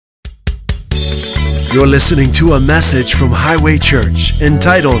You're listening to a message from Highway Church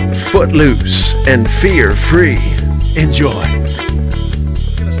entitled Footloose and Fear Free. Enjoy. We're going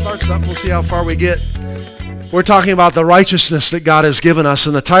to start something. We'll see how far we get. We're talking about the righteousness that God has given us,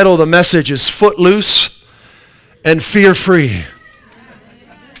 and the title of the message is Footloose and Fear Free.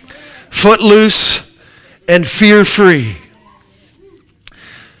 Footloose and Fear Free.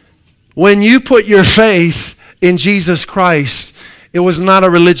 When you put your faith in Jesus Christ, it was not a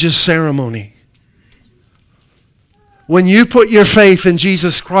religious ceremony. When you put your faith in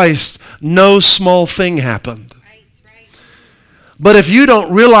Jesus Christ, no small thing happened. But if you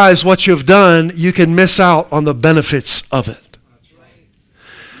don't realize what you've done, you can miss out on the benefits of it.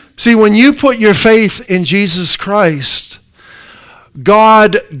 See, when you put your faith in Jesus Christ,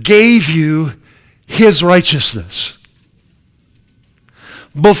 God gave you His righteousness.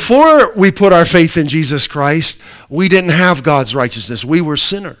 Before we put our faith in Jesus Christ, we didn't have God's righteousness. We were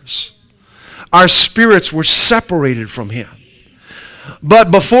sinners. Our spirits were separated from Him.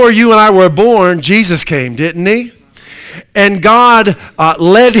 But before you and I were born, Jesus came, didn't He? And God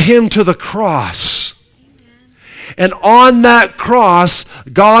led Him to the cross. And on that cross,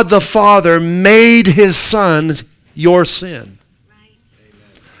 God the Father made His Son your sin.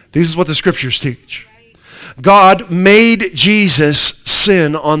 This is what the Scriptures teach. God made Jesus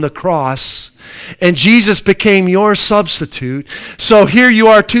sin on the cross, and Jesus became your substitute. So here you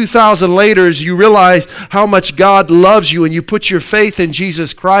are 2,000 later as you realize how much God loves you, and you put your faith in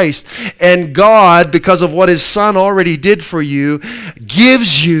Jesus Christ, and God, because of what His Son already did for you,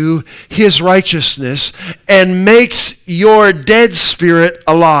 gives you His righteousness and makes your dead spirit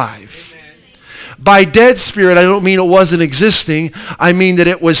alive. By dead spirit, I don't mean it wasn't existing. I mean that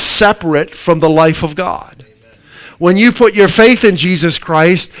it was separate from the life of God. When you put your faith in Jesus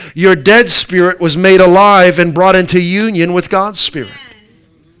Christ, your dead spirit was made alive and brought into union with God's Spirit.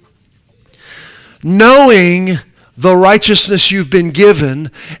 Knowing the righteousness you've been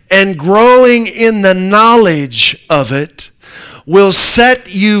given and growing in the knowledge of it will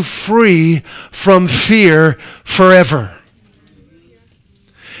set you free from fear forever.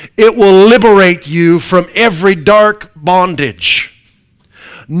 It will liberate you from every dark bondage.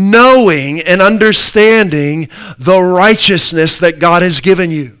 Knowing and understanding the righteousness that God has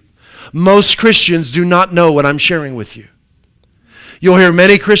given you. Most Christians do not know what I'm sharing with you. You'll hear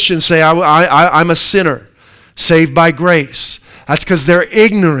many Christians say, I'm a sinner, saved by grace. That's because they're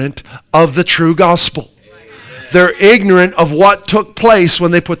ignorant of the true gospel. They're ignorant of what took place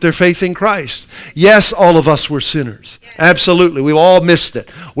when they put their faith in Christ. Yes, all of us were sinners. Absolutely. We've all missed it.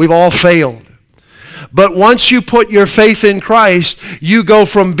 We've all failed. But once you put your faith in Christ, you go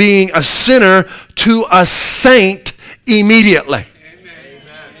from being a sinner to a saint immediately. Amen.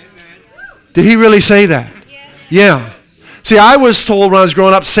 Did he really say that? Yeah. See, I was told when I was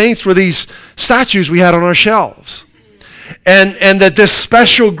growing up, saints were these statues we had on our shelves. And that this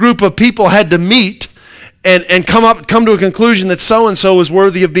special group of people had to meet and come to a conclusion that so-and-so was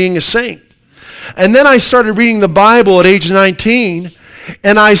worthy of being a saint. And then I started reading the Bible at age 19,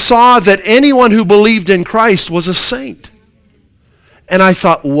 and I saw that anyone who believed in Christ was a saint. And I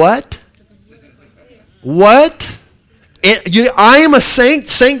thought, what? What? I am a saint,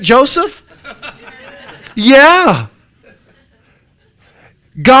 Saint Joseph? Yeah.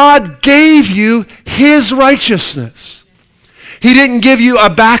 God gave you His righteousness. He didn't give you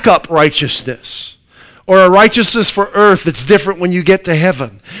a backup righteousness or a righteousness for earth that's different when you get to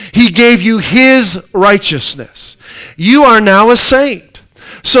heaven. He gave you His righteousness. You are now a saint.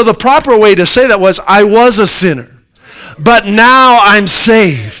 So the proper way to say that was, I was a sinner, but now I'm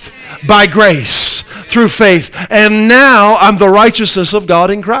saved by grace through faith, and now I'm the righteousness of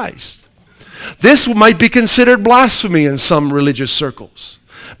God in Christ. This might be considered blasphemy in some religious circles,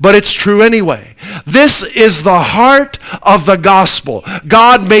 but it's true anyway. This is the heart of the gospel.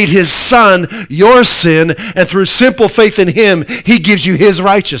 God made His Son your sin, and through simple faith in Him, He gives you His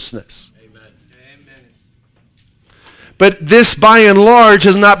righteousness. But this, by and large,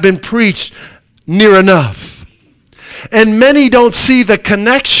 has not been preached near enough. And many don't see the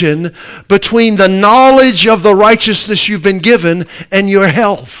connection between the knowledge of the righteousness you've been given and your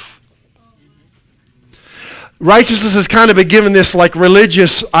health. Righteousness has kind of been given this like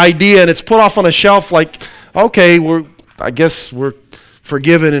religious idea, and it's put off on a shelf like, okay, I guess we're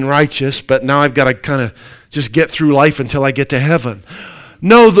forgiven and righteous, but now I've got to kind of just get through life until I get to heaven.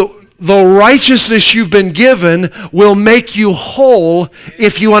 No, the righteousness you've been given will make you whole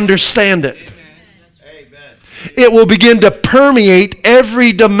if you understand it. Amen. It will begin to permeate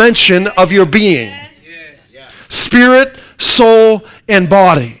every dimension of your being. Spirit, soul, and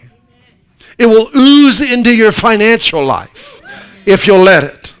body. It will ooze into your financial life if you'll let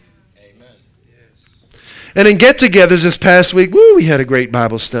it. And in get-togethers this past week, we had a great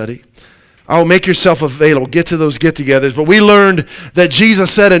Bible study. Oh, make yourself available. Get to those get-togethers. But we learned that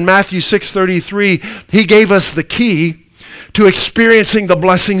Jesus said in Matthew 6:33, he gave us the key to experiencing the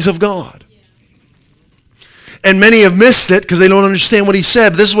blessings of God. And many have missed it because they don't understand what he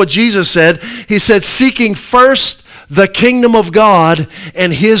said. But this is what Jesus said. He said, seeking first the kingdom of God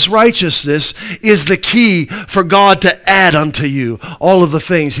and his righteousness is the key for God to add unto you all of the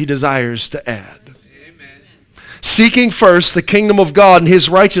things he desires to add. Seeking first the kingdom of God and his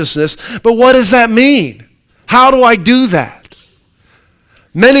righteousness. But what does that mean? How do I do that?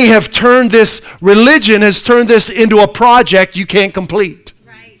 Many have turned this, religion has turned this into a project you can't complete.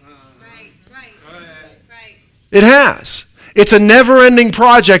 Right. It has. It's a never-ending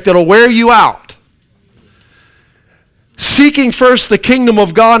project that'll wear you out. Seeking first the kingdom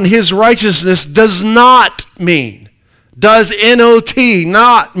of God and his righteousness does not mean, does N-O-T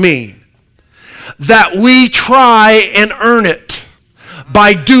not mean, that we try and earn it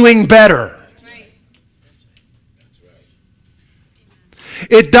by doing better.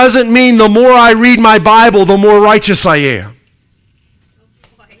 It doesn't mean the more I read my Bible, the more righteous I am.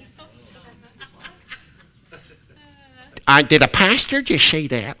 Did a pastor just say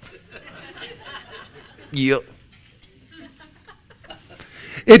that? Yep.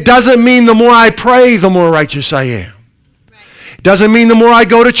 It doesn't mean the more I pray, the more righteous I am. Doesn't mean the more I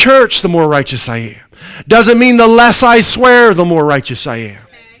go to church, the more righteous I am. Doesn't mean the less I swear, the more righteous I am.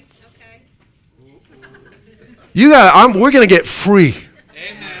 We're going to get free.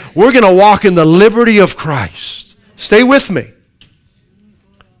 Amen. We're going to walk in the liberty of Christ. Stay with me.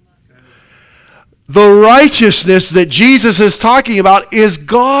 The righteousness that Jesus is talking about is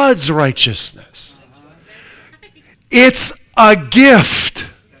God's righteousness. It's a gift.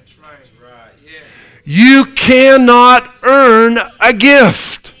 You cannot earn a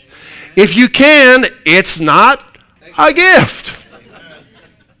gift. If you can, it's not a gift.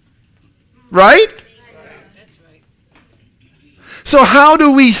 Right? So how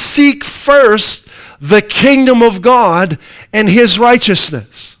do we seek first the kingdom of God and his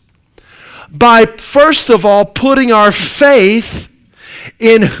righteousness? By, first of all, putting our faith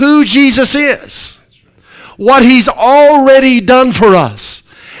in who Jesus is, what he's already done for us,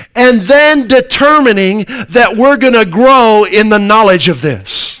 and then determining that we're going to grow in the knowledge of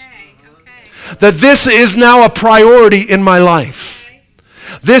this. That this is now a priority in my life.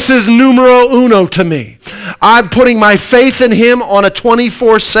 This is numero uno to me. I'm putting my faith in him on a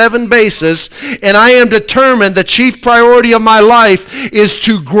 24/7 basis, and I am determined the chief priority of my life is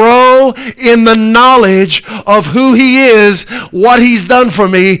to grow in the knowledge of who he is, what he's done for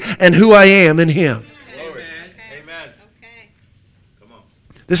me, and who I am in him.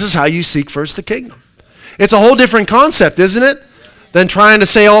 This is how you seek first the kingdom. It's a whole different concept, isn't it? Than trying to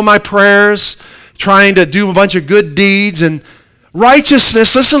say all my prayers, trying to do a bunch of good deeds. And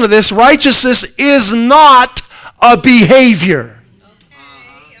righteousness, listen to this, righteousness is not a behavior.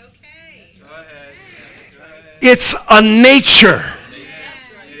 Okay. Go ahead. It's a nature.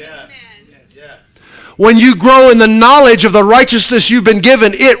 When you grow in the knowledge of the righteousness you've been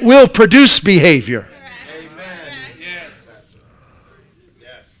given, it will produce behavior.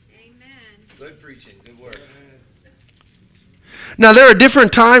 Now, there are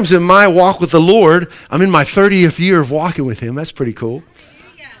different times in my walk with the Lord. I'm in my 30th year of walking with him. That's pretty cool.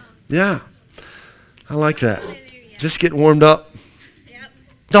 Yeah. I like that. Just getting warmed up.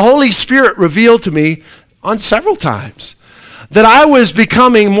 The Holy Spirit revealed to me on several times that I was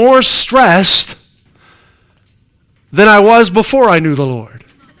becoming more stressed than I was before I knew the Lord.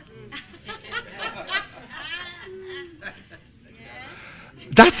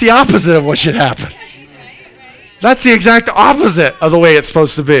 That's the opposite of what should happen. That's the exact opposite of the way it's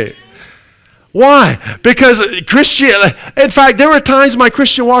supposed to be. Why? Because in fact, there were times in my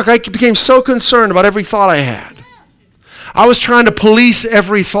Christian walk I became so concerned about every thought I had. I was trying to police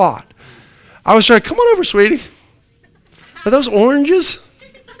every thought. I was trying, come on over, sweetie. Are those oranges?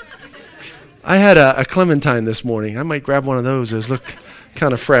 I had a clementine this morning. I might grab one of those. Those look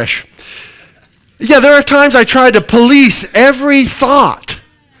kind of fresh. Yeah, there are times I tried to police every thought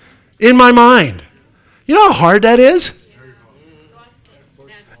in my mind. You know how hard that is?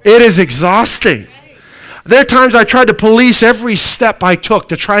 It is exhausting. There are times I tried to police every step I took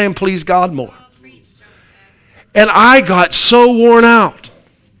to try and please God more. And I got so worn out.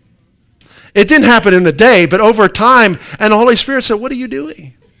 It didn't happen in a day, but over time, and the Holy Spirit said, what are you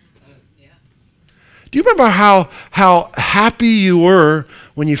doing? Do you remember how happy you were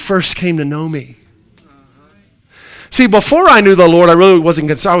when you first came to know me? See, before I knew the Lord, I really wasn't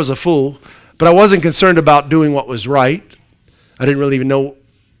concerned. I was a fool. But I wasn't concerned about doing what was right. I didn't really even know.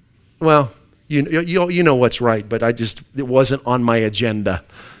 Well, You know what's right, but it wasn't on my agenda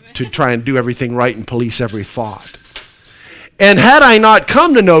to try and do everything right and police every thought. And had I not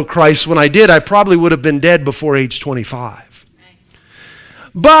come to know Christ when I did, I probably would have been dead before age 25.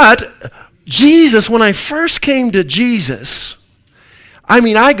 But Jesus, when I first came to Jesus,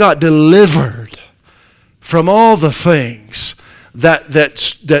 I got delivered from all the things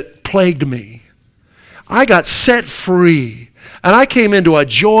that plagued me. I got set free, and I came into a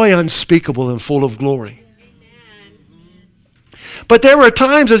joy unspeakable and full of glory. But there were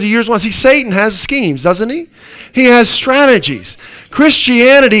times as the years went on, Satan has schemes, doesn't he? He has strategies.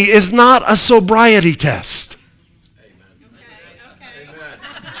 Christianity is not a sobriety test.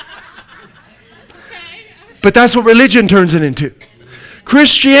 But that's what religion turns it into.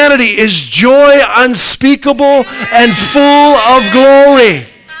 Christianity is joy unspeakable and full of glory.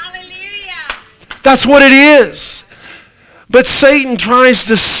 That's what it is. But Satan tries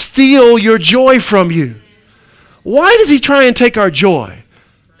to steal your joy from you. Why does he try and take our joy?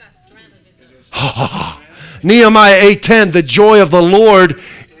 Nehemiah 8:10, the joy of the Lord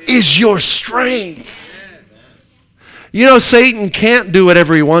is your strength. You know, Satan can't do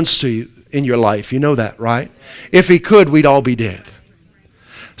whatever he wants to in your life. You know that, right? If he could, we'd all be dead.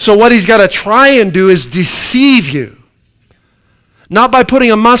 So what he's got to try and do is deceive you. Not by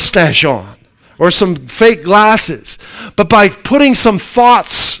putting a mustache on or some fake glasses, but by putting some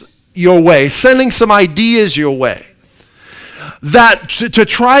thoughts your way, sending some ideas your way, that to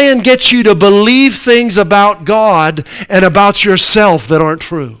try and get you to believe things about God and about yourself that aren't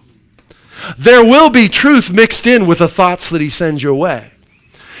true. There will be truth mixed in with the thoughts that he sends your way.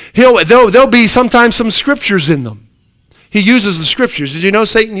 There'll be sometimes some scriptures in them. He uses the scriptures. Did you know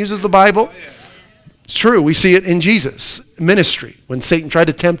Satan uses the Bible? It's true. We see it in Jesus' ministry when Satan tried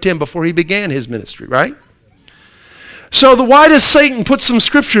to tempt him before he began his ministry, right? So why does Satan put some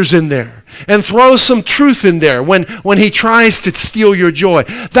scriptures in there and throw some truth in there when he tries to steal your joy?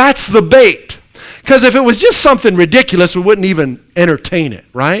 That's the bait. Because if it was just something ridiculous, we wouldn't even entertain it,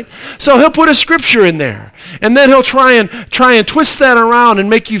 right? So he'll put a scripture in there, and then he'll try and twist that around and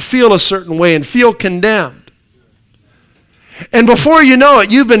make you feel a certain way and feel condemned. And before you know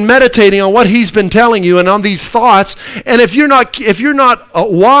it, you've been meditating on what he's been telling you and on these thoughts. And if you're not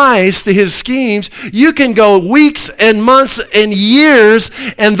wise to his schemes, you can go weeks and months and years,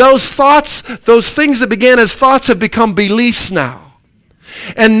 and those thoughts, those things that began as thoughts have become beliefs now.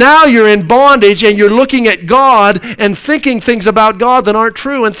 And now you're in bondage, and you're looking at God and thinking things about God that aren't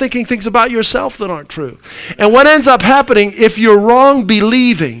true and thinking things about yourself that aren't true. And what ends up happening, if you're wrong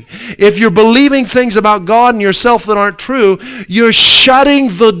believing, if you're believing things about God and yourself that aren't true, you're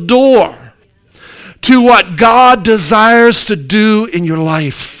shutting the door to what God desires to do in your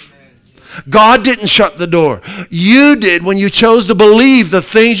life. God didn't shut the door. You did when you chose to believe the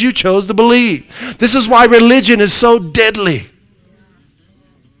things you chose to believe. This is why religion is so deadly.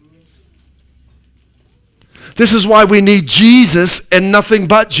 This is why we need Jesus and nothing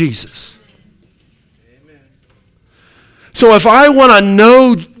but Jesus. Amen. So if I want to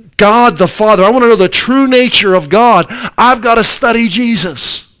know God the Father, I want to know the true nature of God, I've got to study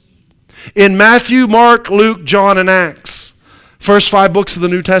Jesus. In Matthew, Mark, Luke, John, and Acts. First 5 books of the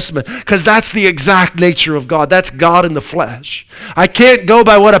New Testament. Because that's the exact nature of God. That's God in the flesh. I can't go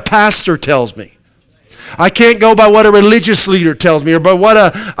by what a pastor tells me. I can't go by what a religious leader tells me or by what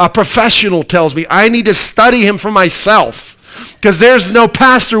a professional tells me. I need to study him for myself, because there's no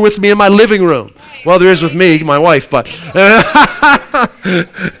pastor with me in my living room. Well, there is with me, my wife, but in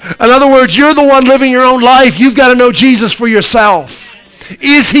other words, you're the one living your own life. You've got to know Jesus for yourself.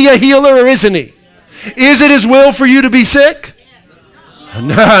 Is he a healer or isn't he? Is it his will for you to be sick?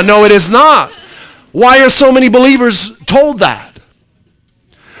 No, it is not. Why are so many believers told that?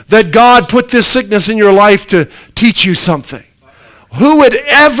 That God put this sickness in your life to teach you something. Who would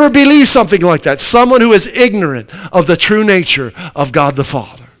ever believe something like that? Someone who is ignorant of the true nature of God the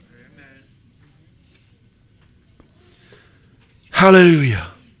Father. Amen. Hallelujah.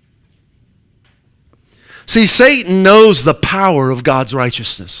 See, Satan knows the power of God's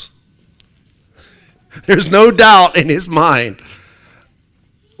righteousness. There's no doubt in his mind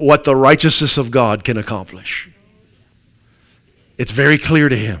what the righteousness of God can accomplish. It's very clear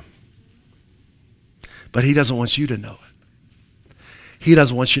to him. But he doesn't want you to know it. He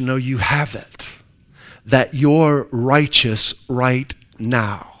doesn't want you to know you have it. That you're righteous right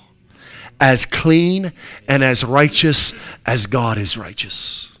now. As clean and as righteous as God is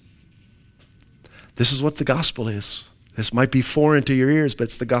righteous. This is what the gospel is. This might be foreign to your ears, but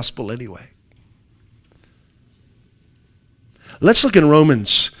it's the gospel anyway. Let's look in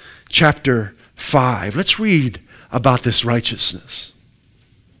Romans chapter 5. Let's read about this righteousness.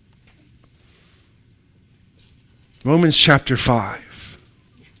 Romans chapter 5.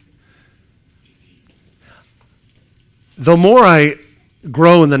 The more I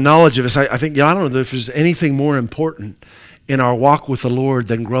grow in the knowledge of this, I think, I don't know if there's anything more important in our walk with the Lord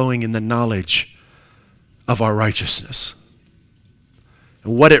than growing in the knowledge of our righteousness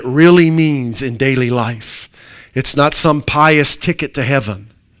and what it really means in daily life. It's not some pious ticket to heaven.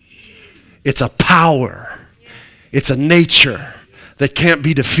 It's a power. It's a nature that can't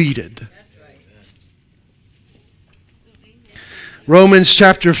be defeated. Romans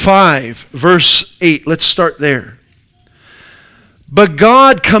chapter 5, verse 8. Let's start there. But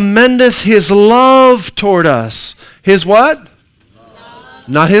God commendeth his love toward us. His what? Love.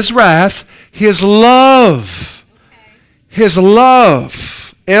 Not his wrath. His love. Okay. His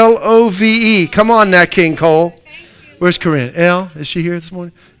love. L-O-V-E. Come on now, King Cole. Where's Corinne? L, is she here this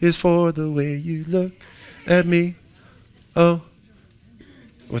morning? Is for the way you look at me. Oh.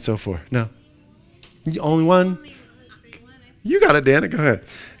 What's O for? No. Only one? You got it, Dana. Go ahead.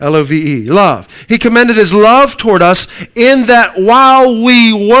 L-O-V-E. Love. He commended his love toward us in that while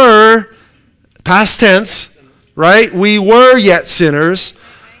we were, past tense, right? We were yet sinners.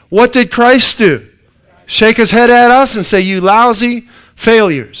 What did Christ do? Shake his head at us and say, you lousy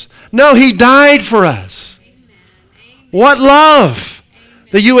failures. No, he died for us. What love?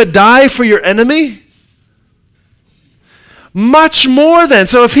 That you would die for your enemy? Much more than.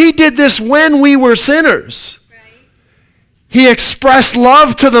 So if he did this when we were sinners, he expressed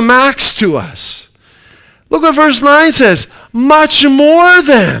love to the max to us. Look what verse 9 says. Much more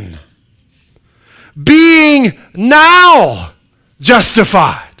than being now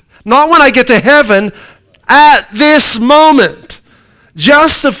justified. Not when I get to heaven, at this moment.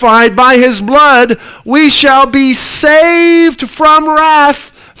 Justified by his blood, we shall be saved from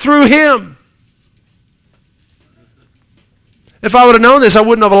wrath through him. If I would have known this, I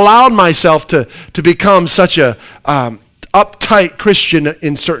wouldn't have allowed myself to become such a uptight Christian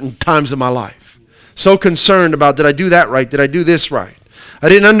in certain times of my life. So concerned about, did I do that right? Did I do this right? I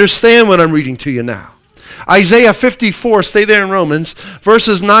didn't understand what I'm reading to you now. Isaiah 54, stay there in Romans,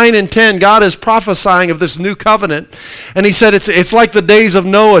 verses 9 and 10, God is prophesying of this new covenant. And he said, it's like the days of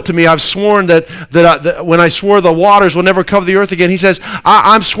Noah to me. I've sworn that when I swore the waters will never cover the earth again. He says,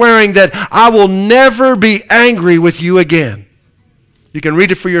 I'm swearing that I will never be angry with you again. You can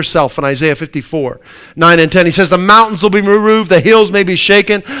read it for yourself in Isaiah 54, 9 and 10. He says, the mountains will be removed, the hills may be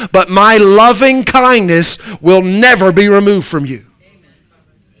shaken, but my loving kindness will never be removed from you.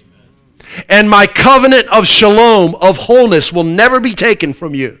 And my covenant of shalom, of wholeness, will never be taken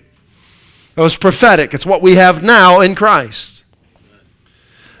from you. It was prophetic. It's what we have now in Christ.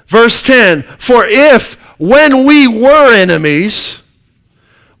 Verse 10, for if when we were enemies,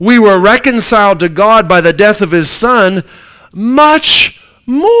 we were reconciled to God by the death of his Son, much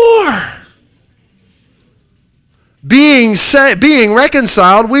more. Being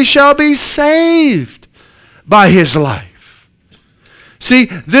reconciled, we shall be saved by his life. See,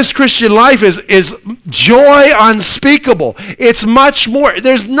 this Christian life is joy unspeakable. It's much more.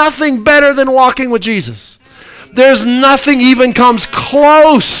 There's nothing better than walking with Jesus. There's nothing even comes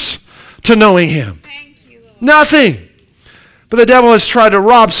close to knowing him. Nothing. But the devil has tried to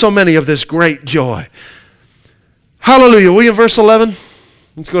rob so many of this great joy. Hallelujah. Will you verse 11?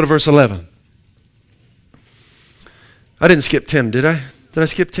 Let's go to verse 11. I didn't skip 10, did I? Did I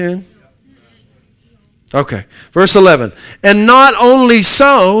skip 10? Okay. Verse 11. And not only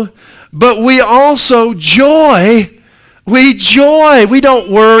so, but we also joy. We joy. We don't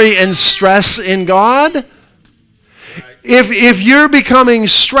worry and stress in God. If you're becoming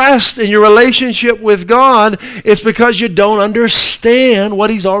stressed in your relationship with God, it's because you don't understand what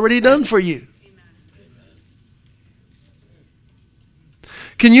he's already done for you.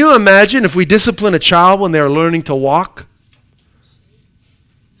 Can you imagine if we discipline a child when they're learning to walk?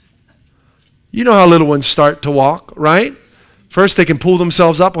 You know how little ones start to walk, right? First they can pull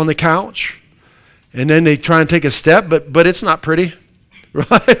themselves up on the couch, and then they try and take a step, but it's not pretty,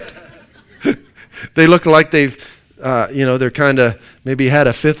 right? They look like they've, they're kind of maybe had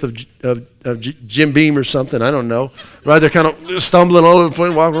a fifth of Jim Beam or something, I don't know, right? They're kind of stumbling all over the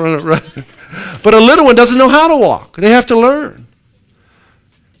place, walking around, right? But a little one doesn't know how to walk. They have to learn.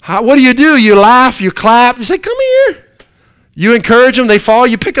 What do? You laugh, you clap, you say, come here. You encourage them, they fall,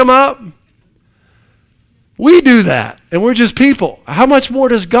 you pick them up. We do that, and we're just people. How much more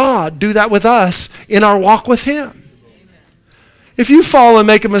does God do that with us in our walk with him? Amen. If you fall and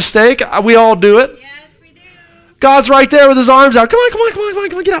make a mistake, we all do it. Yes, we do. God's right there with his arms out. Come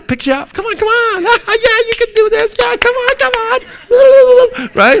on, get up, picks you up. Come on. Yeah, you can do this. Yeah, come on.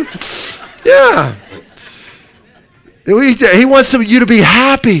 Right? Yeah. He wants you to be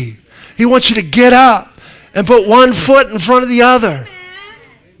happy. He wants you to get up and put one foot in front of the other.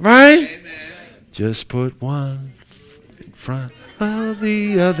 Right? Just put one in front of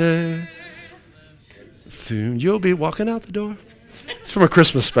the other. Soon you'll be walking out the door. It's from a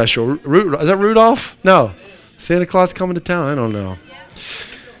Christmas special. Is that Rudolph? No. Santa Claus coming to town? I don't know.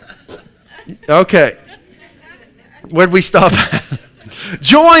 Okay. Where'd we stop at?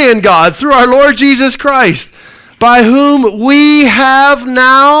 Joy in God through our Lord Jesus Christ, by whom we have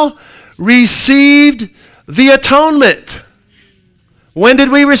now received the atonement. When did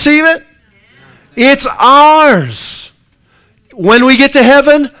we receive it? It's ours. When we get to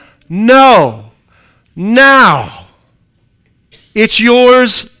heaven? No. Now. It's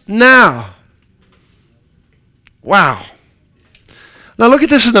yours now. Wow. Now look at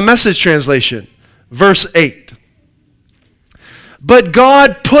this in the Message translation, verse 8. But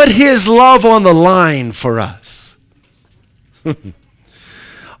God put his love on the line for us,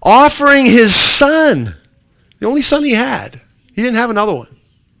 offering his son, the only son he had. He didn't have another one.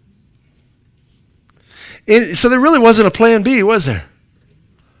 So there really wasn't a plan B, was there?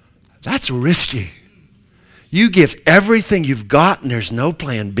 That's risky. You give everything you've got and there's no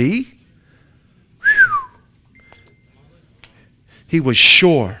plan B? Whew. He was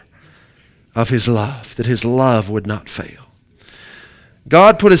sure of his love, that his love would not fail.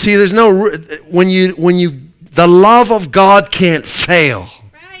 God put us here. There's no, the love of God can't fail.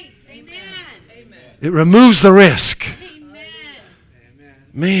 Right. Amen. It removes the risk. Amen.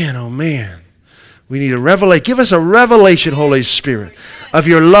 Man, oh man. We need a revelation. Give us a revelation, Holy Spirit, of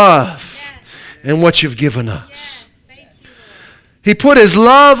your love and what you've given us. Yes. Thank you, Lord. He put his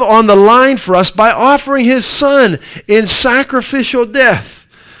love on the line for us by offering his son in sacrificial death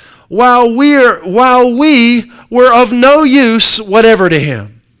while we were of no use whatever to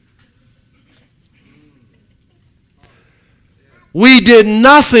him. We did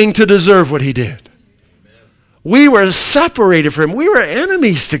nothing to deserve what he did. We were separated from him. We were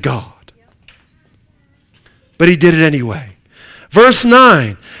enemies to God. But he did it anyway. Verse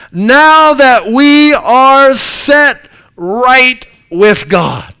 9. Now that we are set right with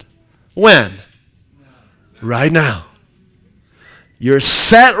God. When? Right now. You're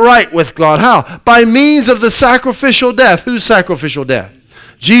set right with God. How? By means of the sacrificial death. Whose sacrificial death?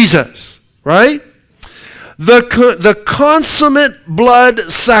 Jesus. Right? The consummate blood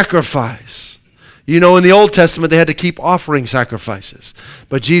sacrifice. You know, in the Old Testament, they had to keep offering sacrifices.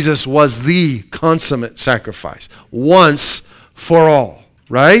 But Jesus was the consummate sacrifice. Once for all.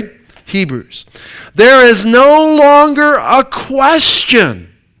 Right? Hebrews. There is no longer a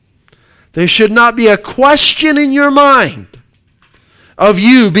question. There should not be a question in your mind of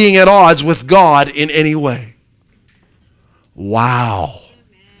you being at odds with God in any way. Wow.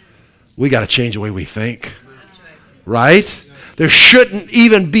 We got to change the way we think. Right? There shouldn't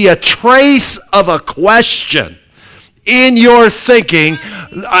even be a trace of a question in your thinking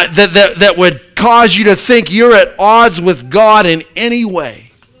that would cause you to think you're at odds with God in any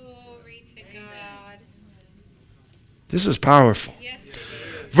way. Glory to God. This is powerful. Yes, it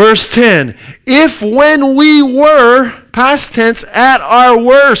is. Verse 10, if when we were, past tense, at our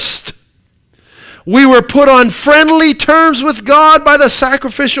worst, we were put on friendly terms with God by the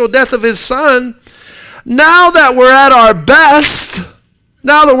sacrificial death of his son, now that we're at our best,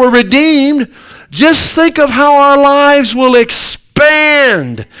 now that we're redeemed, just think of how our lives will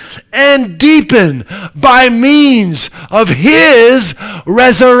expand and deepen by means of his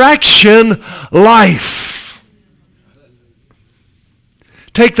resurrection life.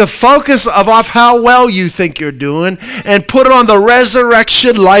 Take the focus off how well you think you're doing and put it on the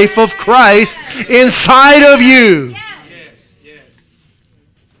resurrection life of Christ inside of you.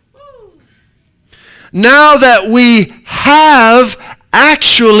 Now that we have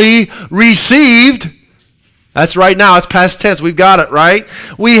actually received, that's right now, it's past tense, we've got it, right?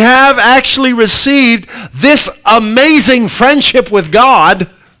 We have actually received this amazing friendship with God.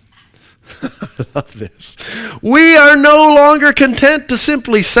 I love this. We are no longer content to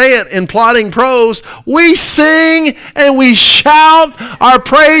simply say it in plodding prose. We sing and we shout our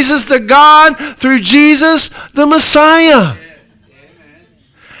praises to God through Jesus the Messiah.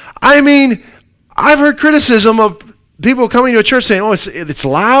 I mean, I've heard criticism of people coming to a church saying, oh, it's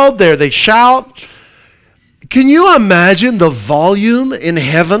loud there, they shout. Can you imagine the volume in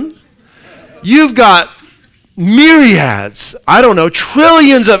heaven? You've got myriads, I don't know,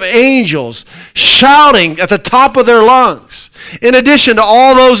 trillions of angels shouting at the top of their lungs, in addition to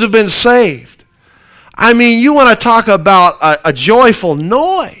all those who've been saved. I mean, you want to talk about a joyful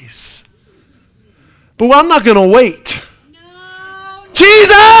noise. But I'm not going to wait. No.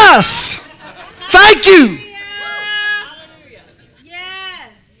 Jesus! Thank you!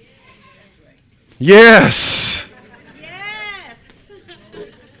 Yes. Yes. Yes.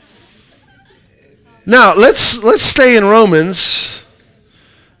 Now, let's stay in Romans,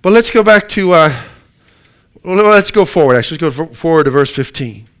 but let's go back to, let's go forward, actually. Let's go forward to verse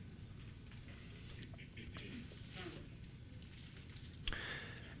 15.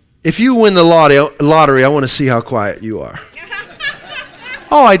 If you win the lottery, I want to see how quiet you are.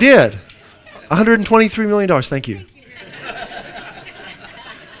 Oh, I did. $123 million. Thank you.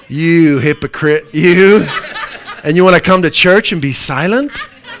 You hypocrite, you. And you want to come to church and be silent?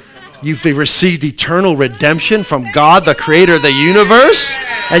 You've received eternal redemption from God, the creator of the universe,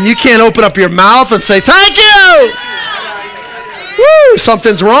 and you can't open up your mouth and say, thank you! Woo!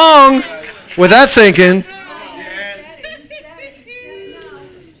 Something's wrong with that thinking.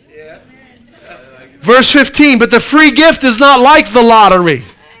 Verse 15, but the free gift is not like the lottery.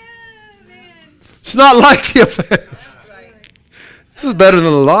 It's not like the offense. This is better than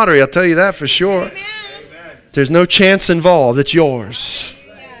the lottery, I'll tell you that for sure. There's no chance involved. It's yours.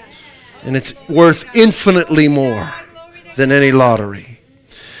 And it's worth infinitely more than any lottery.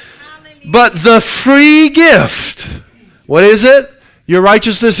 But the free gift, what is it? Your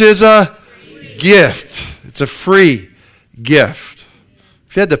righteousness is a gift. It's a free gift.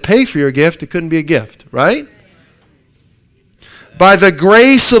 If you had to pay for your gift, it couldn't be a gift, right? By the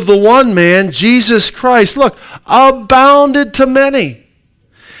grace of the one man, Jesus Christ, look, abounded to many.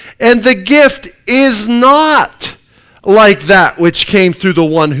 And the gift is not like that which came through the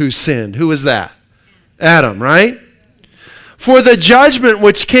one who sinned. Who is that? Adam, right? For the judgment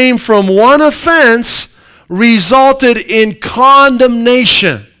which came from one offense resulted in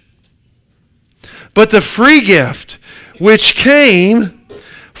condemnation. But the free gift which came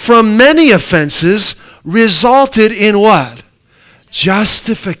from many offenses resulted in what?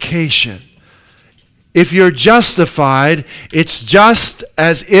 Justification. If you're justified, it's just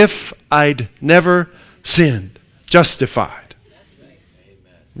as if I'd never sinned. Justified.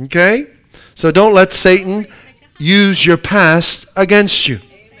 Okay? So don't let Satan use your past against you.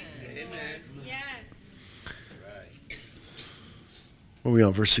 Yes. Where are we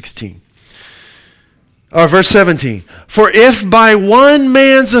on? Verse 16. Or verse 17. For if by one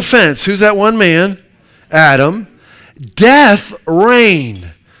man's offense, who's that one man? Adam. Death reigned. I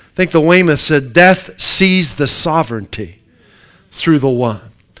think the Weymouth said death seized the sovereignty through the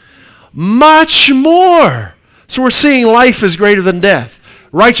one. Much more. So we're seeing life is greater than death.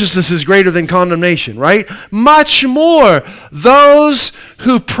 Righteousness is greater than condemnation, right? Much more. Those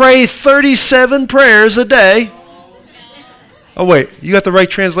who pray 37 prayers a day. Oh wait, you got the right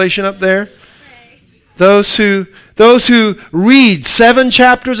translation up there? Those who read 7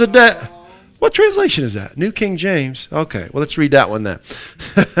 chapters a day. What translation is that? New King James. Okay, well, let's read that one then.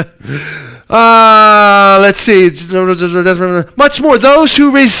 Let's see. Much more. Those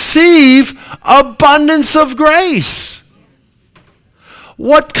who receive abundance of grace.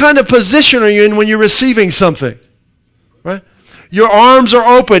 What kind of position are you in when you're receiving something? Right? Your arms are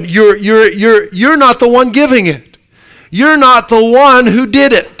open. You're not the one giving it. You're not the one who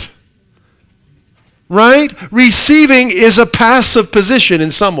did it. Right? Receiving is a passive position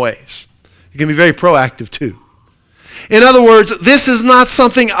in some ways. It can be very proactive too. In other words, this is not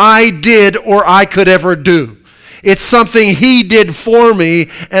something I did or I could ever do. It's something He did for me,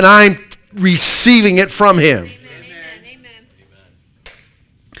 and I'm receiving it from Him. Amen. Amen.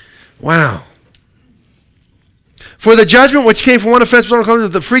 Wow. For the judgment which came from one offense,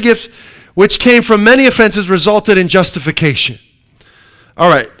 the free gift which came from many offenses resulted in justification. All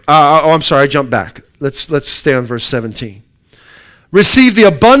right. I'm sorry. I jumped back. Let's stay on verse 17. Receive the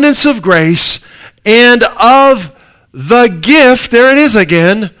abundance of grace and of the gift, there it is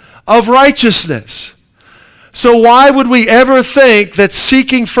again, of righteousness. So why would we ever think that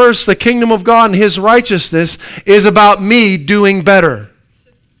seeking first the kingdom of God and His righteousness is about me doing better?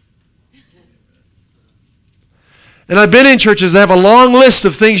 And I've been in churches that have a long list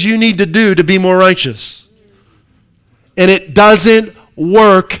of things you need to do to be more righteous. And it doesn't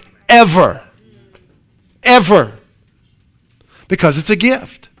work ever. Ever. Because it's a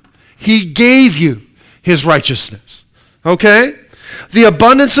gift. He gave you His righteousness. Okay? The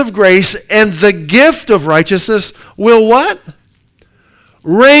abundance of grace and the gift of righteousness will what?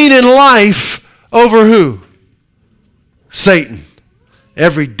 Reign in life over who? Satan.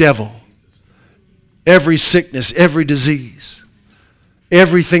 Every devil. Every sickness, every disease.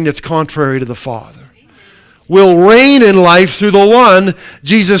 Everything that's contrary to the Father will reign in life through the one,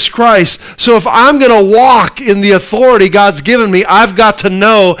 Jesus Christ. So if I'm going to walk in the authority God's given me, I've got to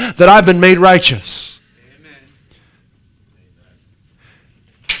know that I've been made righteous. Amen.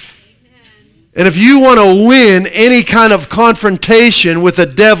 And if you want to win any kind of confrontation with the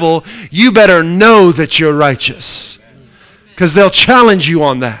devil, you better know that you're righteous. Because they'll challenge you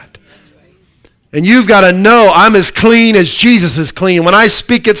on that. And you've got to know, I'm as clean as Jesus is clean. When I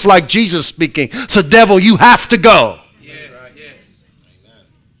speak, it's like Jesus speaking. So devil, you have to go.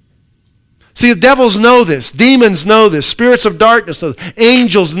 See, the devils know this. Demons know this. Spirits of darkness know this.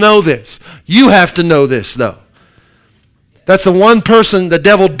 Angels know this. You have to know this, though. That's the one person the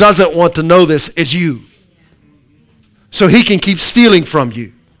devil doesn't want to know this is you. So he can keep stealing from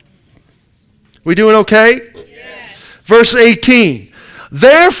you. We doing okay? Yes. Verse 18.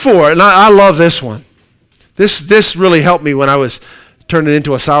 Therefore, and I love this one. This really helped me when I was turning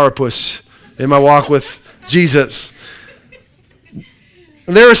into a sourpuss in my walk with Jesus.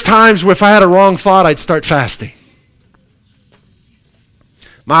 And there was times where if I had a wrong thought, I'd start fasting.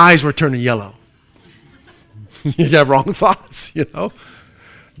 My eyes were turning yellow. You have wrong thoughts, you know.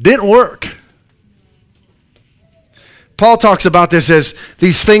 Didn't work. Paul talks about this as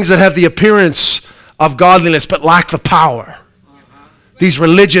these things that have the appearance of godliness but lack the power. These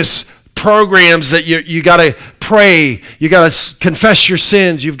religious programs that you got to pray, you got to confess your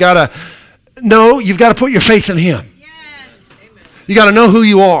sins, you've got to put your faith in him. You got to know who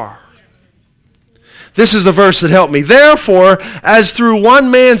you are. This is the verse that helped me. Therefore, as through one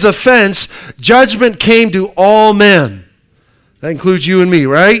man's offense, judgment came to all men. That includes you and me,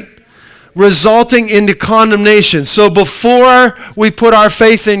 right? Resulting into condemnation. So before we put our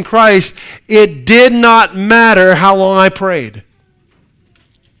faith in Christ, it did not matter how long I prayed.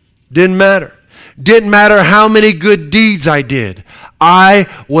 Didn't matter. Didn't matter how many good deeds I did. I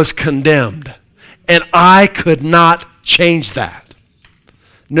was condemned. And I could not change that.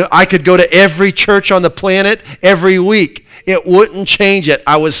 No, I could go to every church on the planet every week. It wouldn't change it.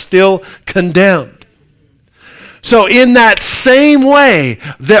 I was still condemned. So in that same way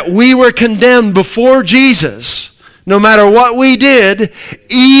that we were condemned before Jesus, no matter what we did,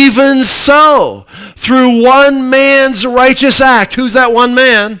 even so, through one man's righteous act, who's that one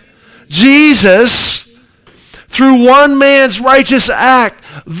man? Jesus. Through one man's righteous act,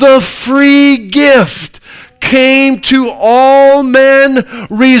 the free gift came to all men,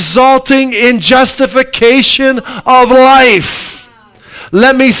 resulting in justification of life.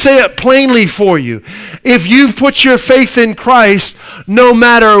 Let me say it plainly for you. If you've put your faith in Christ, no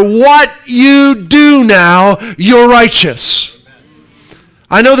matter what you do now, you're righteous.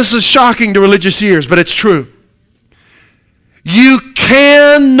 I know this is shocking to religious ears, but it's true. You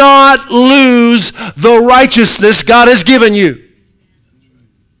cannot lose the righteousness God has given you.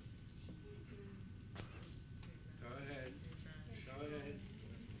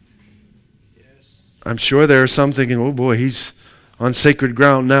 I'm sure there are some thinking, oh boy, he's on sacred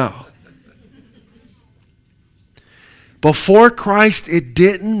ground now. Before Christ, it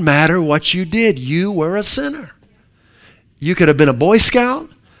didn't matter what you did. You were a sinner. You could have been a Boy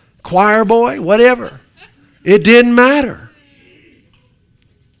Scout, choir boy, whatever. It didn't matter.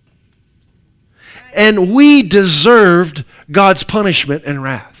 And we deserved God's punishment and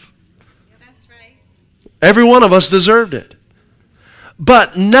wrath. That's right. Every one of us deserved it.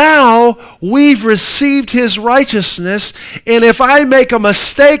 But now we've received his righteousness, and if I make a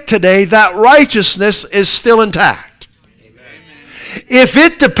mistake today, that righteousness is still intact. Amen. If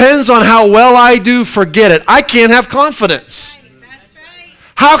it depends on how well I do, forget it. I can't have confidence. That's right.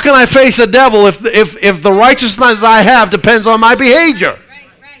 How can I face a devil if the righteousness I have depends on my behavior?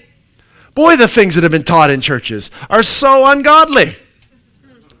 Right. Boy, the things that have been taught in churches are so ungodly.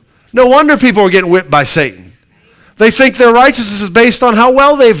 No wonder people are getting whipped by Satan. They think their righteousness is based on how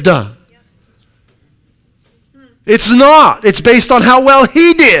well they've done. It's not. It's based on how well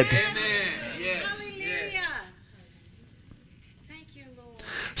he did. Yes. Hallelujah. Thank you, Lord.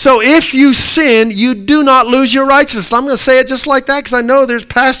 So if you sin, you do not lose your righteousness. I'm going to say it just like that because I know there's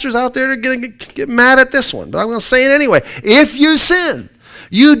pastors out there that are going to get mad at this one. But I'm going to say it anyway. If you sin,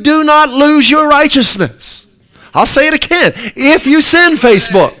 you do not lose your righteousness. I'll say it again. If you sin,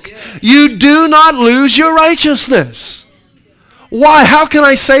 Facebook, you do not lose your righteousness. Why? How can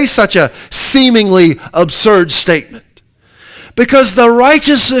I say such a seemingly absurd statement? Because the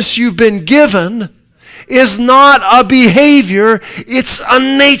righteousness you've been given is not a behavior, it's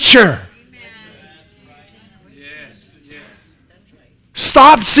a nature.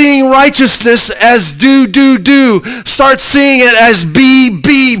 Stop seeing righteousness as do. Start seeing it as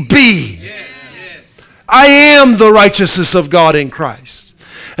be. I am the righteousness of God in Christ.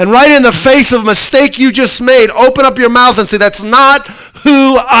 And right in the face of a mistake you just made, open up your mouth and say, that's not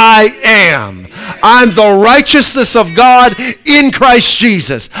who I am. I'm the righteousness of God in Christ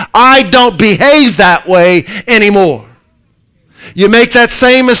Jesus. I don't behave that way anymore. You make that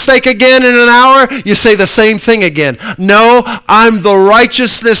same mistake again in an hour, you say the same thing again. No, I'm the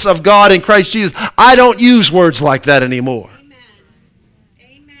righteousness of God in Christ Jesus. I don't use words like that anymore.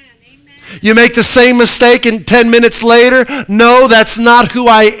 You make the same mistake and 10 minutes later, no, that's not who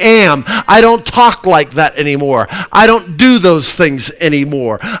I am. I don't talk like that anymore. I don't do those things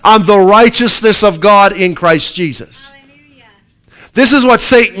anymore. I'm the righteousness of God in Christ Jesus. Hallelujah. This is what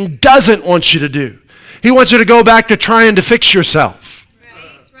Satan doesn't want you to do. He wants you to go back to trying to fix yourself.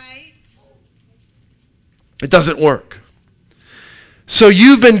 Right. It doesn't work. So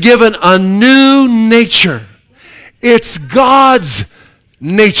you've been given a new nature. It's God's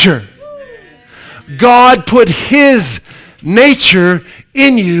nature. God put His nature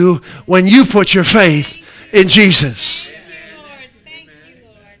in you when you put your faith in Jesus. Thank you,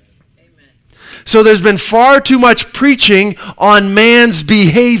 Lord. So there's been far too much preaching on man's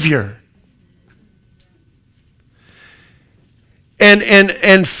behavior.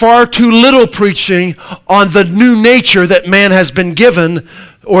 And far too little preaching on the new nature that man has been given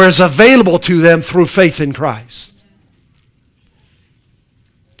or is available to them through faith in Christ.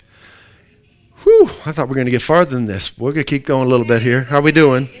 Whew, I thought we were going to get farther than this. We're going to keep going a little bit here. How are we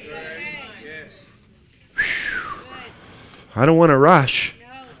doing? I don't want to rush.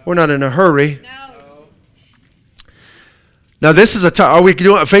 We're not in a hurry. Now this is are we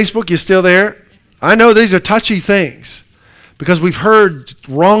doing Facebook? You still there? I know these are touchy things because we've heard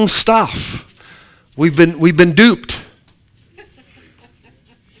wrong stuff. We've been duped.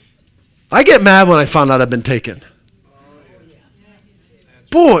 I get mad when I find out I've been taken.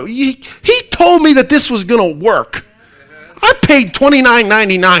 Boy, he told me that this was going to work. I paid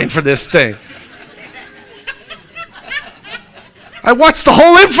 $29.99 for this thing. I watched the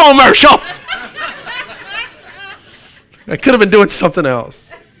whole infomercial. I could have been doing something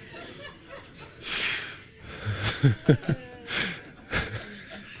else.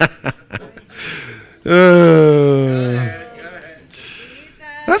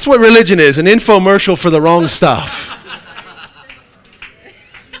 That's what religion is, an infomercial for the wrong stuff.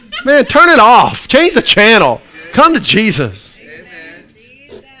 Man, turn it off. Change the channel. Come to Jesus.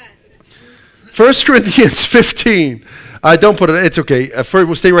 1 Corinthians 15. Don't put it. It's okay.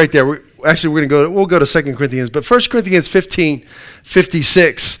 We'll stay right there. We'll go to 2 Corinthians. But 1 Corinthians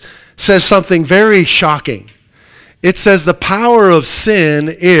 15:56 says something very shocking. It says the power of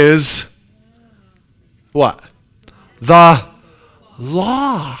sin is what? The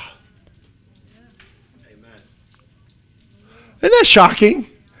law. Isn't that shocking?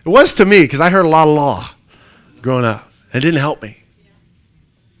 It was to me because I heard a lot of law growing up. It didn't help me.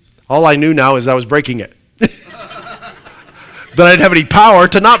 All I knew now is I was breaking it. But I didn't have any power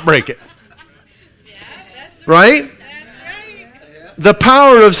to not break it. Right? The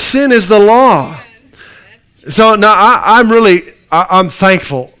power of sin is the law. So now I'm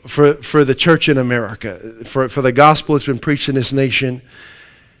thankful for the church in America, for the gospel that's been preached in this nation.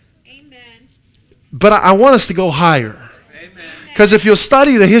 Amen. But I want us to go higher. Because if you'll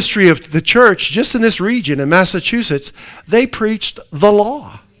study the history of the church, just in this region, in Massachusetts, they preached the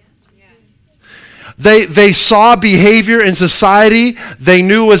law. They saw behavior in society they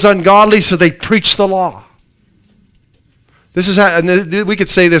knew was ungodly, so they preached the law. This is how, and we could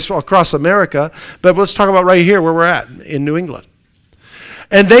say this across America, but let's talk about right here where we're at, in New England.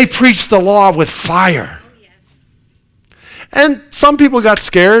 And they preached the law with fire. And some people got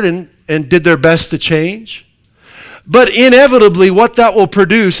scared and did their best to change. But inevitably, what that will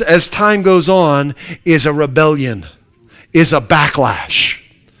produce as time goes on is a rebellion, is a backlash.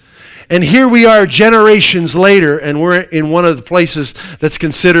 And here we are generations later, and we're in one of the places that's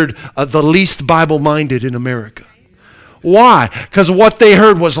considered the least Bible-minded in America. Why? Because what they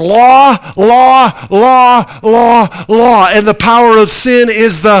heard was law, law, law, law, law, and the power of sin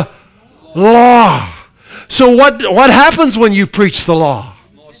is the law. So what happens when you preach the law?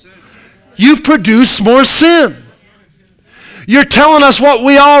 You produce more sin. You're telling us what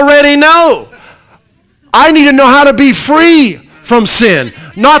we already know. I need to know how to be free from sin.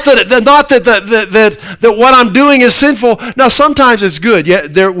 Not that what I'm doing is sinful. Now, sometimes it's good.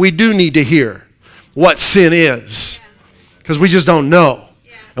 Yeah, we do need to hear what sin is, because we just don't know,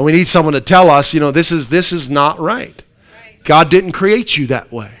 and we need someone to tell us. This is not right. God didn't create you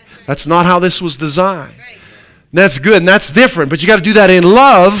that way. That's not how this was designed. That's good, and that's different. But you got to do that in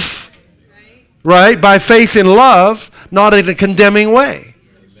love, right? By faith in love. Not in a condemning way.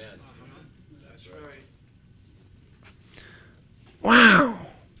 Amen. That's right. Wow.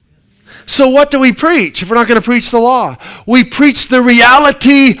 So what do we preach if we're not going to preach the law? We preach the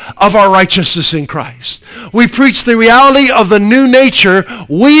reality of our righteousness in Christ. We preach the reality of the new nature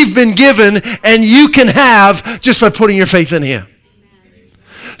we've been given and you can have just by putting your faith in Him.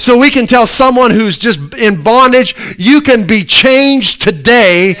 So we can tell someone who's just in bondage, you can be changed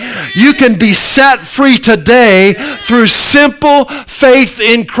today. You can be set free today through simple faith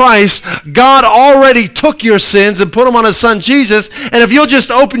in Christ. God already took your sins and put them on His Son Jesus. And if you'll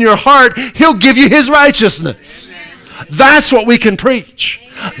just open your heart, He'll give you His righteousness. That's what we can preach.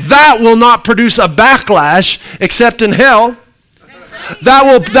 That will not produce a backlash except in hell.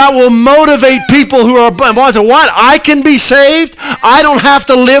 That will motivate people who are what? I can be saved. I don't have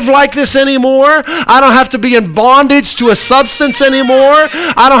to live like this anymore. I don't have to be in bondage to a substance anymore.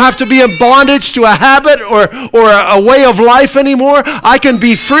 I don't have to be in bondage to a habit or a way of life anymore. I can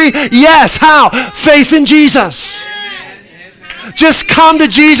be free. Yes, how? Faith in Jesus. Just come to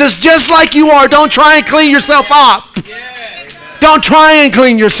Jesus just like you are. Don't try and clean yourself up. Don't try and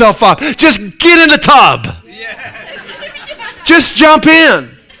clean yourself up. Just get in the tub. Just jump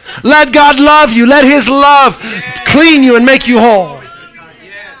in. Let God love you. Let His love clean you and make you whole.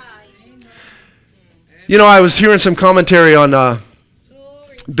 You know, I was hearing some commentary on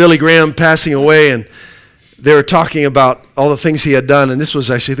Billy Graham passing away, and they were talking about all the things he had done. And this was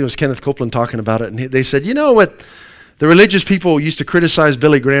actually, I think it was Kenneth Copeland talking about it. And they said, you know what the religious people used to criticize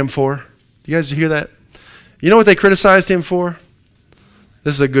Billy Graham for? You guys hear that? You know what they criticized him for?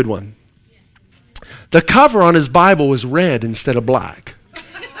 This is a good one. The cover on his Bible was red instead of black.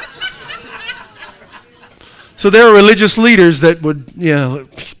 So there are religious leaders that would,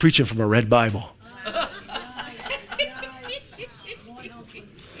 he's preaching from a red Bible.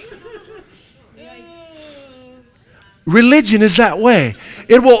 Religion is that way.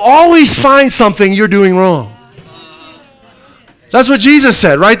 It will always find something you're doing wrong. That's what Jesus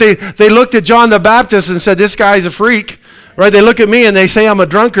said, right? They looked at John the Baptist and said, this guy's a freak. Right? They look at me and they say I'm a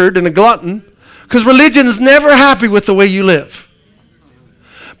drunkard and a glutton. Because religion is never happy with the way you live.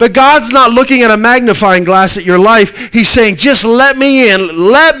 But God's not looking at a magnifying glass at your life. He's saying, just let me in.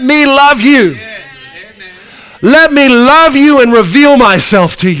 Let me love you. Yes. Let me love you and reveal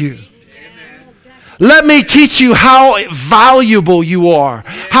myself to you. Amen. Let me teach you how valuable you are.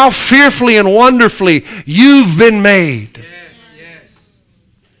 Yes. How fearfully and wonderfully you've been made.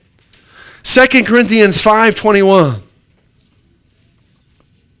 Yes. 2 Corinthians 5:21.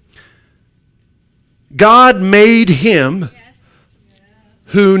 God made him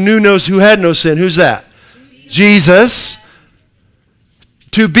who had no sin. Who's that? Jesus.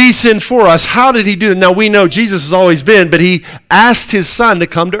 To be sin for us. How did he do that? Now we know Jesus has always been, but he asked his Son to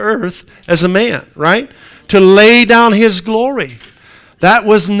come to earth as a man, right? To lay down his glory. That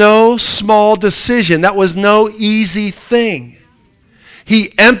was no small decision. That was no easy thing.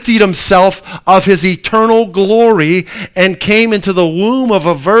 He emptied himself of his eternal glory and came into the womb of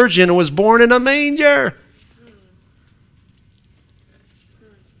a virgin and was born in a manger.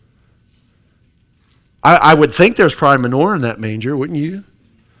 I would think there's probably manure in that manger, wouldn't you?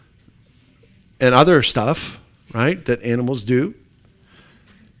 And other stuff, right, that animals do.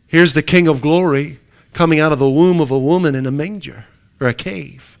 Here's the King of Glory coming out of the womb of a woman in a manger or a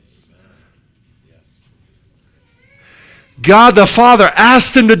cave. God the Father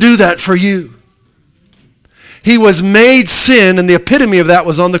asked him to do that for you. He was made sin, and the epitome of that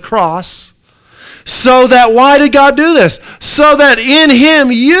was on the cross. So that, why did God do this? So that in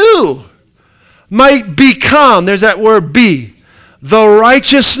him you might become, there's that word be, the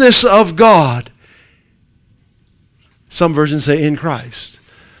righteousness of God. Some versions say in Christ.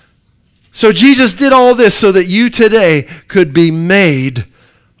 So Jesus did all this so that you today could be made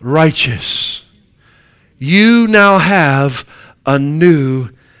righteous. You now have a new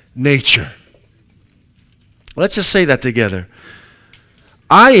nature. Let's just say that together.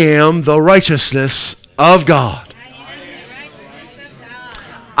 I am the righteousness of God.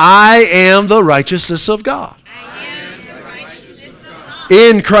 I am the righteousness of God.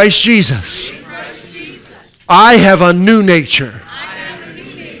 In Christ Jesus. I have a new nature.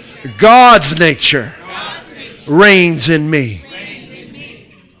 God's nature reigns in me.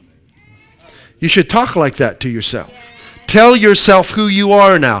 You should talk like that to yourself. Tell yourself who you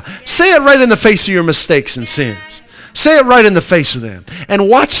are now. Say it right in the face of your mistakes and sins. Say it right in the face of them. And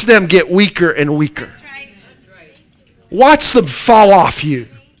watch them get weaker and weaker. Watch them fall off you.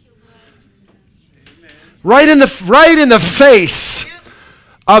 Right in the face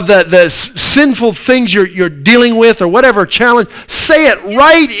of the sinful things you're dealing with or whatever challenge. Say it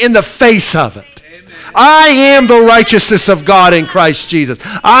right in the face of it. I am the righteousness of God in Christ Jesus.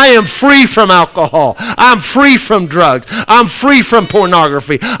 I am free from alcohol. I'm free from drugs. I'm free from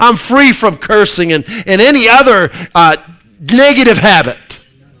pornography. I'm free from cursing and any other negative habit.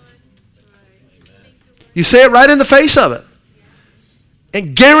 You say it right in the face of it.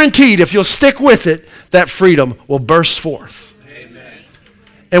 And guaranteed, if you'll stick with it, that freedom will burst forth. Amen.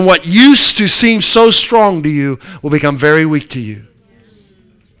 And what used to seem so strong to you will become very weak to you.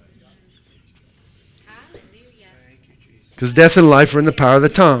 Because death and life are in the power of the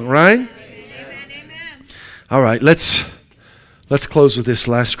tongue, right? Amen, amen. All right, let's close with this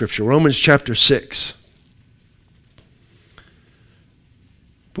last scripture. Romans chapter 6.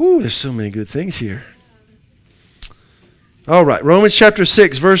 Ooh, there's so many good things here. All right, Romans chapter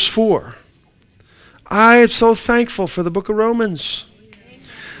 6, verse 4. I am so thankful for the book of Romans.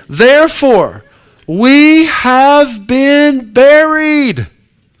 Therefore, we have been buried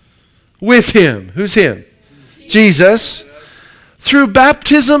with him. Who's him? Jesus. Through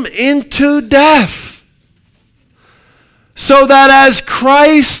baptism into death. So that as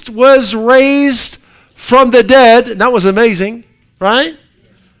Christ was raised from the dead, and that was amazing, right?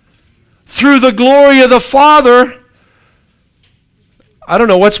 Through the glory of the Father, I don't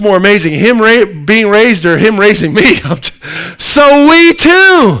know what's more amazing, him being raised or him raising me. So we too.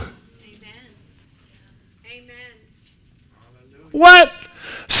 Amen. Amen. What?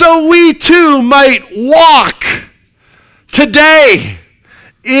 So we too might walk today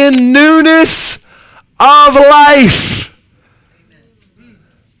in newness of life.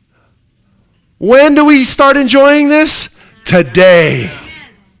 When do we start enjoying this? Today.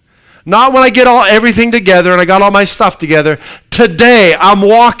 Not when I get everything together and I got all my stuff together. Today, I'm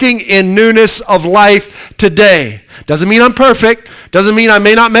walking in newness of life today. Doesn't mean I'm perfect. Doesn't mean I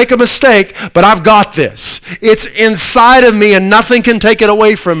may not make a mistake, but I've got this. It's inside of me and nothing can take it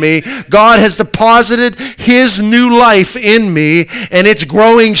away from me. God has deposited his new life in me and it's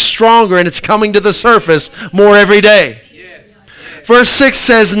growing stronger and it's coming to the surface more every day. Yes. Verse 6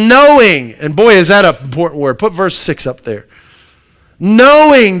 says, knowing, and boy, is that an important word. Put verse 6 up there.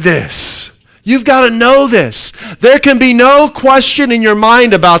 Knowing this. You've got to know this. There can be no question in your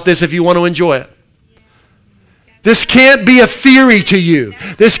mind about this if you want to enjoy it. This can't be a theory to you.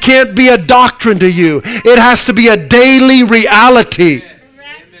 This can't be a doctrine to you. It has to be a daily reality.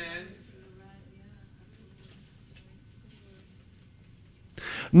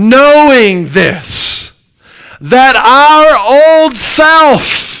 Knowing this, that our old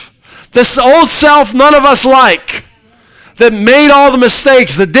self, this old self none of us like, that made all the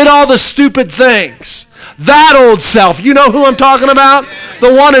mistakes, that did all the stupid things. That old self. You know who I'm talking about?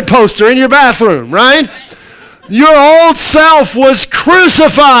 The wanted poster in your bathroom, right? Your old self was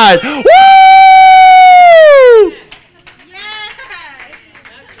crucified. Woo! Yes.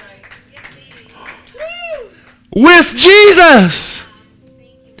 With Jesus.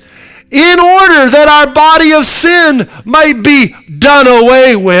 In order that our body of sin might be done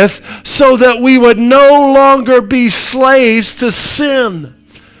away with, so that we would no longer be slaves to sin.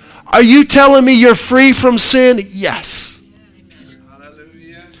 Are you telling me you're free from sin? Yes.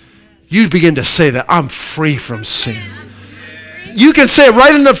 Hallelujah. You begin to say that, I'm free from sin. You can say it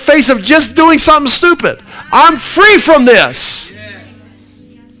right in the face of just doing something stupid. I'm free from this.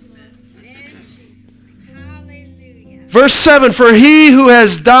 Verse 7, for he who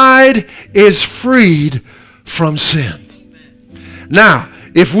has died is freed from sin. Now,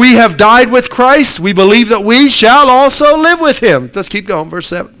 if we have died with Christ, we believe that we shall also live with him. Let's keep going. Verse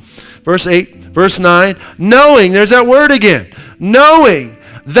 7, verse 8, verse 9. Knowing, there's that word again. Knowing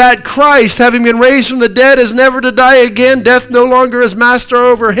that Christ, having been raised from the dead, is never to die again. Death no longer is master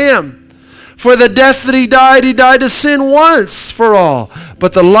over him. For the death that he died to sin once for all.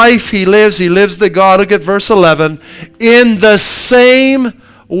 But the life he lives to God. Look at verse 11. In the same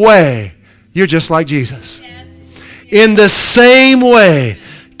way, you're just like Jesus. Yes. In the same way,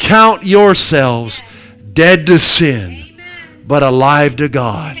 count yourselves dead to sin, amen, but alive to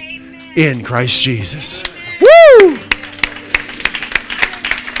God, amen, in Christ Jesus. Woo!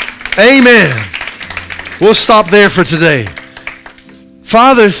 Amen. We'll stop there for today.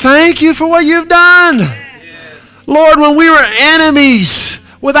 Father, thank you for what you've done. Yes. Lord, when we were enemies,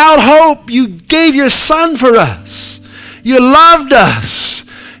 without hope, you gave your son for us. You loved us.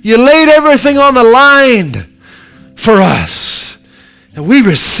 You laid everything on the line for us. And we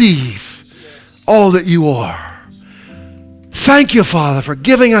receive all that you are. Thank you, Father, for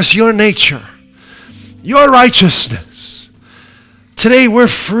giving us your nature, your righteousness. Today we're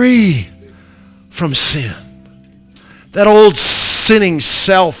free from sin. That old sinning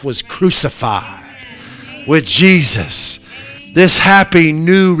self was crucified with Jesus. This happy,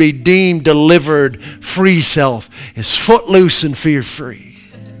 new, redeemed, delivered, free self is footloose and fear-free.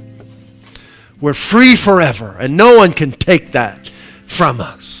 We're free forever, and no one can take that from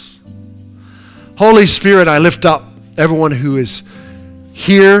us. Holy Spirit, I lift up everyone who is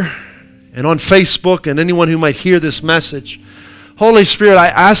here and on Facebook and anyone who might hear this message. Holy Spirit, I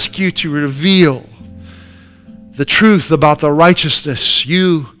ask you to reveal the truth about the righteousness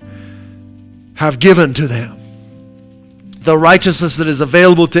you have given to them. The righteousness that is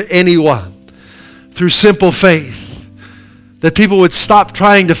available to anyone through simple faith. That people would stop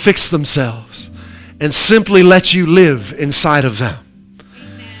trying to fix themselves and simply let you live inside of them.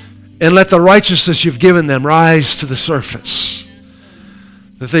 And let the righteousness you've given them rise to the surface.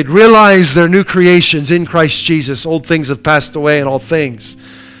 That they'd realize they're new creations in Christ Jesus. Old things have passed away and all things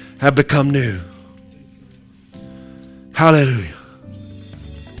have become new. Hallelujah.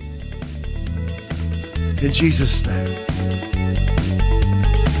 In Jesus' name.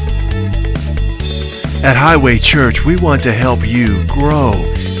 At Highway Church, we want to help you grow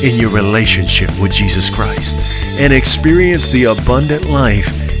in your relationship with Jesus Christ and experience the abundant life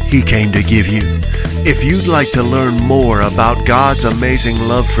He came to give you. If you'd like to learn more about God's amazing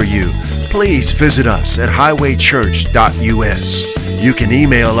love for you, please visit us at highwaychurch.us. You can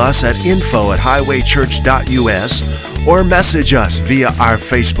email us at info@highwaychurch.us or message us via our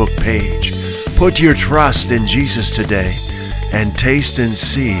Facebook page. Put your trust in Jesus today and taste and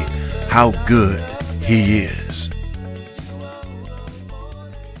see how good He is.